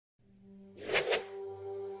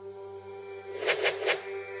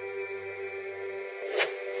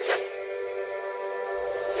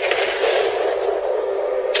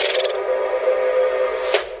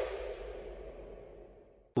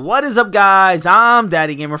What is up, guys? I'm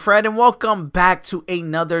DaddyGamerFred and welcome back to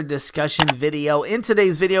another discussion video. In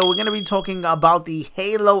today's video, we're going to be talking about the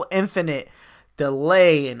Halo Infinite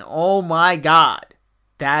delay, and oh my god,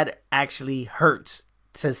 that actually hurts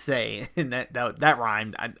to say. And that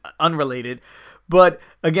rhymed, unrelated. But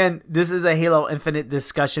again, this is a Halo Infinite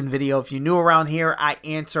discussion video. If you're new around here, I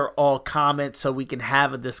answer all comments so we can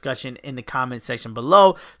have a discussion in the comment section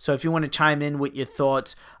below. So if you want to chime in with your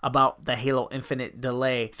thoughts about the Halo Infinite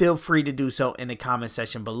delay, feel free to do so in the comment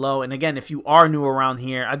section below. And again, if you are new around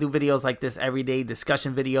here, I do videos like this every day,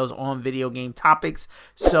 discussion videos on video game topics.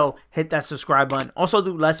 So hit that subscribe button. Also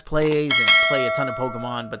do Let's Plays and play a ton of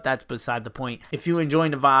Pokemon, but that's beside the point. If you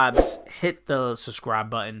enjoying the vibes, hit the subscribe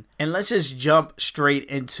button. And let's just jump straight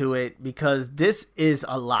into it because this is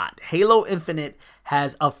a lot. Halo Infinite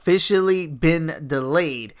has officially been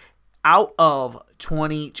delayed out of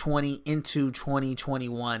 2020 into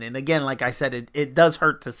 2021. And again, like I said, it does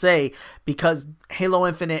hurt to say because Halo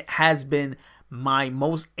Infinite has been my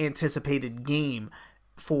most anticipated game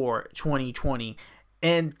for 2020.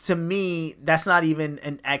 And to me, that's not even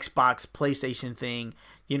an Xbox, PlayStation thing.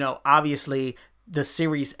 You know, obviously the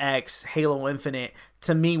Series X, Halo Infinite,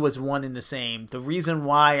 to me was one and the same. The reason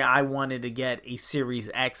why I wanted to get a Series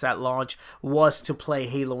X at launch was to play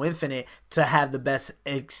Halo Infinite, to have the best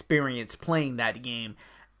experience playing that game.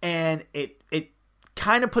 And it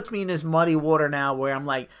kind of puts me in this muddy water now where I'm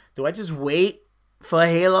like, do I just wait for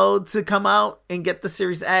Halo to come out and get the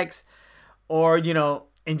Series X? Or, you know,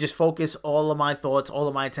 and just focus all of my thoughts, all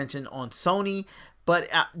of my attention on Sony? But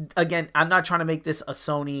again, I'm not trying to make this a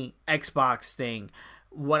Sony Xbox thing.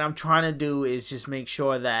 What I'm trying to do is just make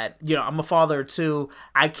sure that, you know, I'm a father too.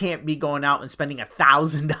 I can't be going out and spending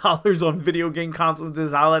 $1,000 on video game consoles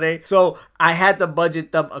this holiday. So I had to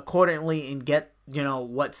budget them accordingly and get, you know,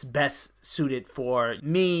 what's best suited for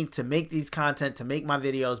me to make these content, to make my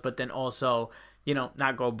videos, but then also, you know,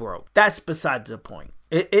 not go broke. That's besides the point.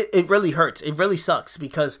 It really hurts. It really sucks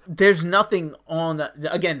because there's nothing on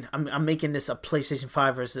the, again, I'm making this a PlayStation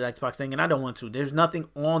 5 versus Xbox thing, and I don't want to. There's nothing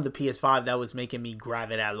on the PS5 that was making me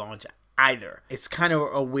grab it at launch either. It's kind of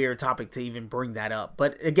a weird topic to even bring that up.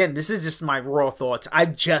 But again, this is just my raw thoughts. I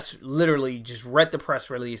just literally just read the press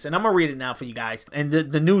release, and I'm going to read it now for you guys. And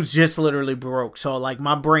the news just literally broke. So like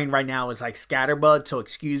my brain right now is like scatterbud, so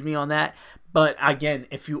excuse me on that. But again,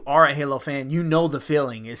 if you are a Halo fan, you know the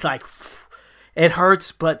feeling. It's like, it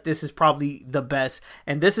hurts, but this is probably the best.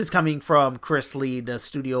 And this is coming from Chris Lee, the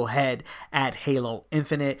studio head at Halo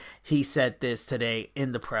Infinite. He said this today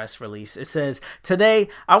in the press release. It says, "Today,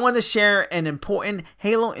 I want to share an important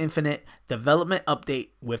Halo Infinite development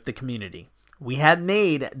update with the community. We had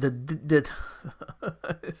made it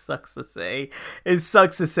sucks to say.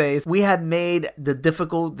 We had made the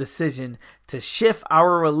difficult decision to shift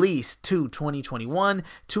our release to 2021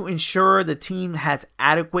 to ensure the team has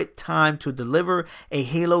adequate time to deliver a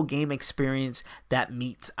Halo game experience that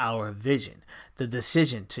meets our vision. The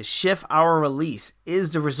decision to shift our release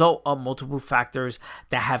is the result of multiple factors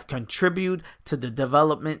that have contributed to the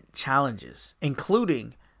development challenges,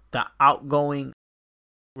 including the outgoing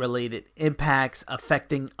related impacts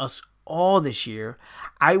affecting us all this year.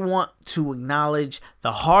 I want to acknowledge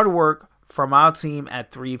the hard work from our team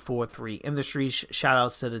at 343 Industries. Shout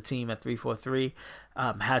outs to the team at 343.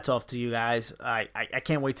 Hats off to you guys. I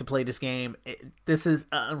can't wait to play this game. This is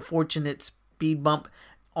an unfortunate speed bump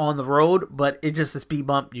on the road, but it's just a speed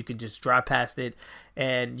bump. You can just drive past it,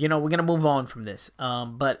 and you know, we're gonna move on from this.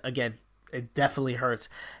 But again, it definitely hurts.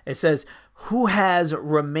 It says, "Who has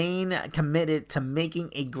remained committed to making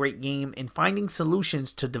a great game and finding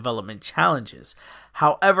solutions to development challenges.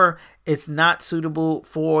 However, it's not suitable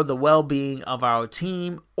for the well-being of our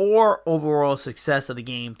team or overall success of the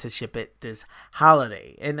game to ship it this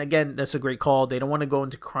holiday." And again, that's a great call. They don't want to go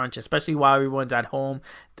into crunch, especially while everyone's at home.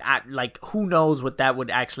 Like, who knows what that would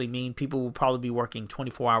actually mean? People will probably be working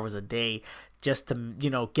 24 hours a day just to, you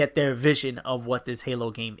know, get their vision of what this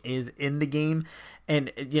Halo game is in the game.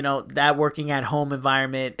 And, you know, that working at home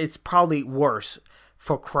environment, it's probably worse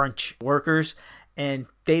for crunch workers. And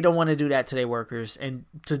they don't want to do that to their workers. And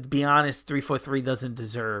to be honest, 343 doesn't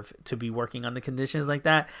deserve to be working under conditions like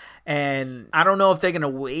that. And I don't know if they're going to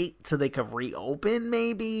wait till they can reopen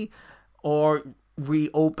maybe, or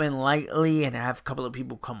reopen lightly and have a couple of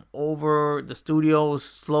people come over the studios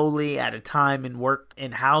slowly at a time and work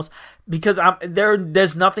in-house, because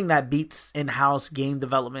there's nothing that beats in-house game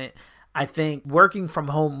development. I think working from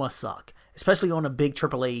home must suck, especially on a big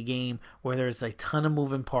AAA game where there's a ton of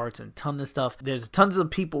moving parts and ton of stuff. There's tons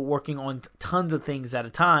of people working on tons of things at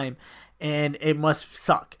a time, and it must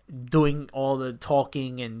suck doing all the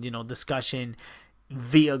talking and, you know, discussion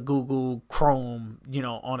via Google Chrome, you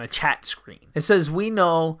know, on a chat screen. It says, "We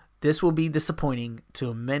know this will be disappointing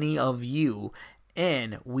to many of you,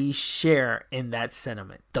 and we share in that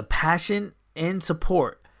sentiment. The passion and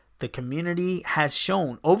support the community has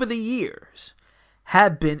shown over the years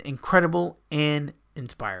have been incredible and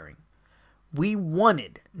inspiring. We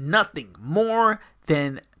wanted nothing more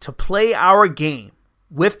than to play our game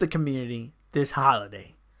with the community this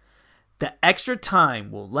holiday. The extra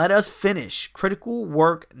time will let us finish critical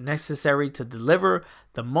work necessary to deliver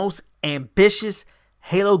the most ambitious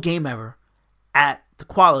Halo game ever at the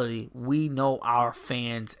quality we know our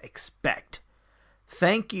fans expect.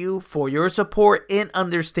 Thank you for your support and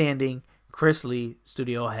understanding, Chris Lee,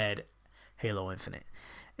 studio head, Halo Infinite."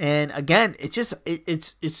 And again,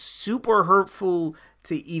 it's super hurtful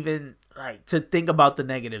to even like to think about the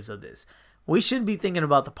negatives of this. We should be thinking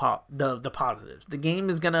about the positives. The game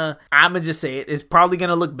is gonna, I'm gonna just say it, is probably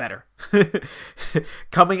gonna look better.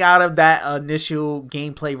 Coming out of that initial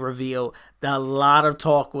gameplay reveal, a lot of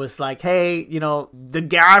talk was like, hey, you know, the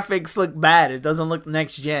graphics look bad. It doesn't look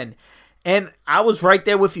next gen. And I was right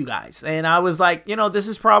there with you guys. And I was like, you know, this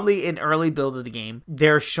is probably an early build of the game.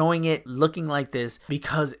 They're showing it looking like this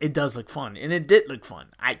because it does look fun. And it did look fun.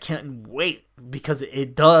 I can't wait because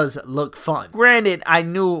it does look fun. Granted, I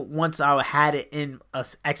knew once I had it in a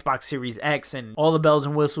Xbox Series X and all the bells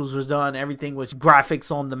and whistles was done, everything was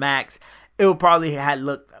graphics on the max, it would probably had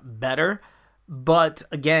looked better. But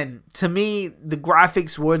again, to me, the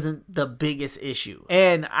graphics wasn't the biggest issue.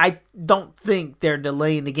 And I don't think they're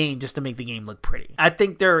delaying the game just to make the game look pretty. I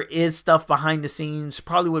think there is stuff behind the scenes,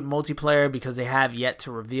 probably with multiplayer, because they have yet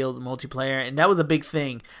to reveal the multiplayer. And that was a big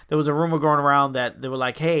thing. There was a rumor going around that they were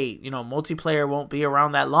like, hey, you know, multiplayer won't be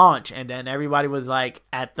around that launch. And then everybody was like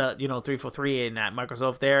at the, you know, 343 and at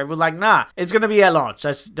Microsoft there, it was like, nah, it's going to be at launch.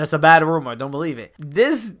 That's a bad rumor. Don't believe it.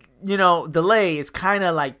 This, you know, delay is kind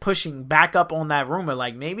of like pushing back up on that rumor.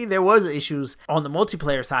 Like maybe there was issues on the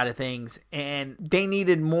multiplayer side of things and they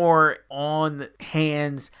needed more on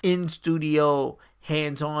hands, in studio,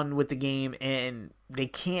 hands on with the game, and they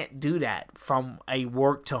can't do that from a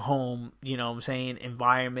work to home, you know what I'm saying,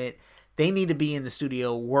 environment. They need to be in the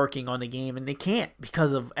studio working on the game, and they can't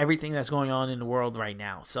because of everything that's going on in the world right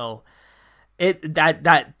now. So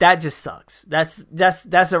that just sucks.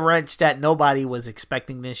 That's a wrench that nobody was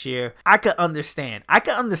expecting this year. I could understand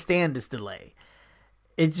this delay.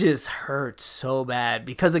 It just hurts so bad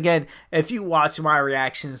because, again, if you watch my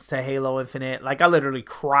reactions to Halo Infinite, like I literally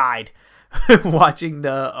cried watching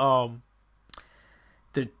the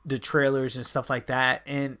trailers and stuff like that,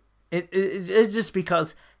 and it's just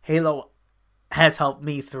because Halo has helped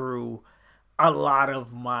me through a lot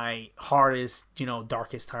of my hardest, you know,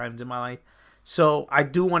 darkest times in my life. So I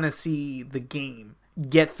do want to see the game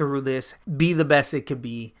get through this, be the best it could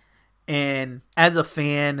be. And as a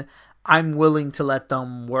fan, I'm willing to let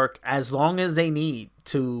them work as long as they need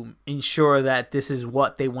to ensure that this is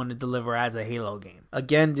what they want to deliver as a Halo game.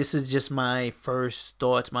 Again, this is just my first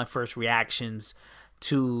thoughts, my first reactions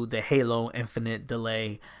to the Halo Infinite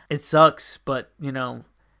delay. It sucks, but, you know,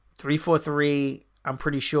 343, I'm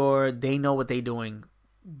pretty sure they know what they're doing.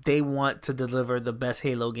 They want to deliver the best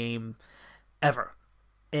Halo game ever.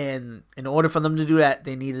 And in order for them to do that,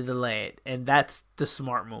 they need to delay it. And that's the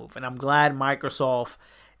smart move. And I'm glad Microsoft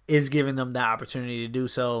is giving them the opportunity to do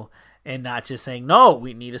so and not just saying, no,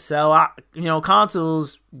 we need to sell out, you know,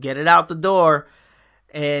 consoles, get it out the door.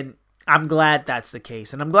 And I'm glad that's the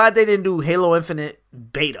case. And I'm glad they didn't do Halo Infinite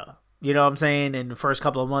beta. You know what I'm saying? In the first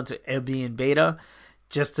couple of months, it'll be in beta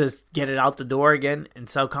just to get it out the door again and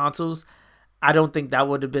sell consoles. I don't think that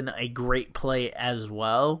would have been a great play as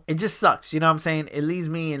well. It just sucks, you know what I'm saying? It leaves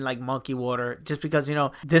me in like monkey water just because, you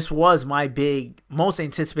know, this was my most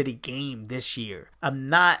anticipated game this year. I'm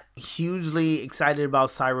not hugely excited about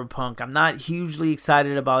Cyberpunk. I'm not hugely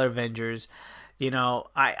excited about Avengers. You know,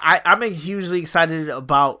 I'm hugely excited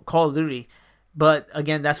about Call of Duty. But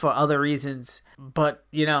again, that's for other reasons. But,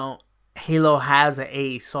 you know, Halo has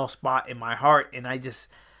a soft spot in my heart, and I just...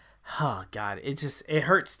 oh God, it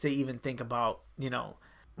hurts to even think about, you know,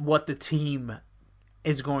 what the team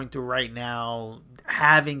is going through right now,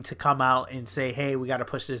 having to come out and say, hey, we got to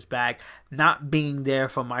push this back, not being there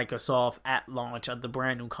for Microsoft at launch of the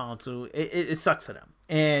brand new console. It sucks for them.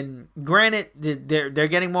 And granted, they're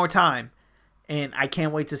getting more time, and I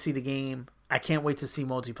can't wait to see the game. I can't wait to see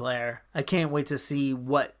multiplayer. I can't wait to see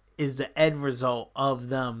what is the end result of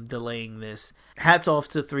them delaying this. Hats off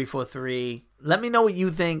to 343. Let me know what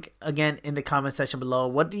you think, again, in the comment section below.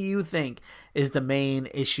 What do you think is the main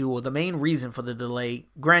issue or the main reason for the delay?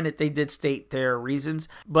 Granted, they did state their reasons,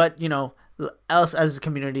 but, you know, us as a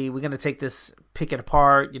community, we're going to take this, pick it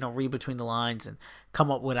apart, you know, read between the lines and come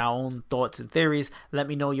up with our own thoughts and theories. Let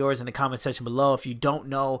me know yours in the comment section below. If you don't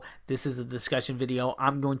know, this is a discussion video.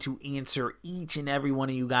 I'm going to answer each and every one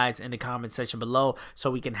of you guys in the comment section below so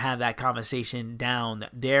we can have that conversation down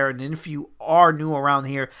there. And if you are new around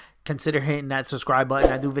here, consider hitting that subscribe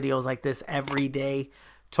button. I do videos like this every day,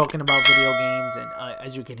 talking about video games, and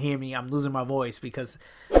as you can hear me, I'm losing my voice because,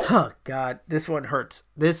 oh god, this one hurts.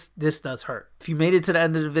 This does hurt. If you made it to the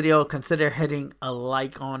end of the video, consider hitting a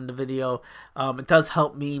like on the video. It does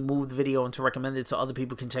help me move the video into recommended so other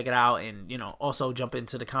people can check it out and, you know, also jump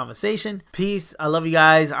into the conversation. Peace. I love you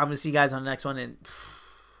guys. I'm gonna see you guys on the next one. And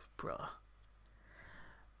bruh,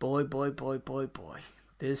 boy,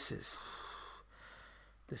 this is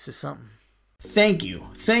something. Thank you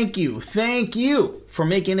for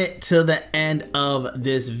making it to the end of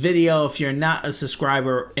this video. If you're not a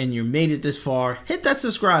subscriber and you made it this far, hit that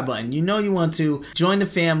subscribe button. You know you want to join the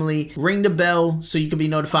family, ring the bell so you can be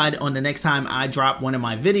notified on the next time I drop one of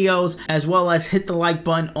my videos, as well as hit the like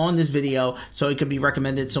button on this video so it could be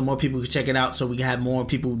recommended so more people can check it out, so we can have more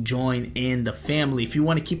people join in the family. If you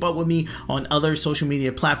want to keep up with me on other social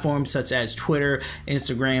media platforms such as Twitter,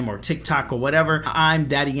 Instagram, or TikTok or whatever, I'm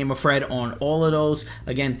DaddyGamerFred on all of those.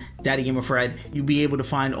 Again, DaddyGamerFred. You'll be able to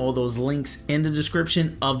find all those links in the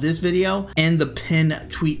description of this video and the pinned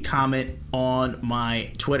tweet comment on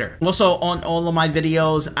my Twitter. Also, on all of my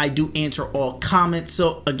videos, I do answer all comments.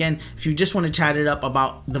 So again, if you just want to chat it up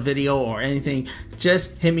about the video or anything,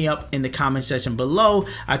 just hit me up in the comment section below.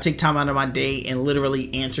 I take time out of my day and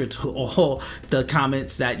literally answer to all the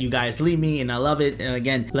comments that you guys leave me, and I love it. And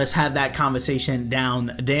again, let's have that conversation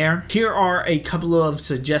down there. Here are a couple of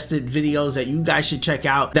suggested videos that you guys should check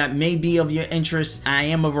out that may be of your interest. I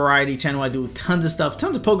am a variety channel. I do tons of stuff,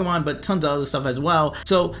 tons of Pokemon, but tons of other stuff as well.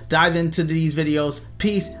 So dive into these videos.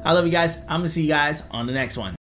 Peace. I love you guys. I'm gonna see you guys on the next one.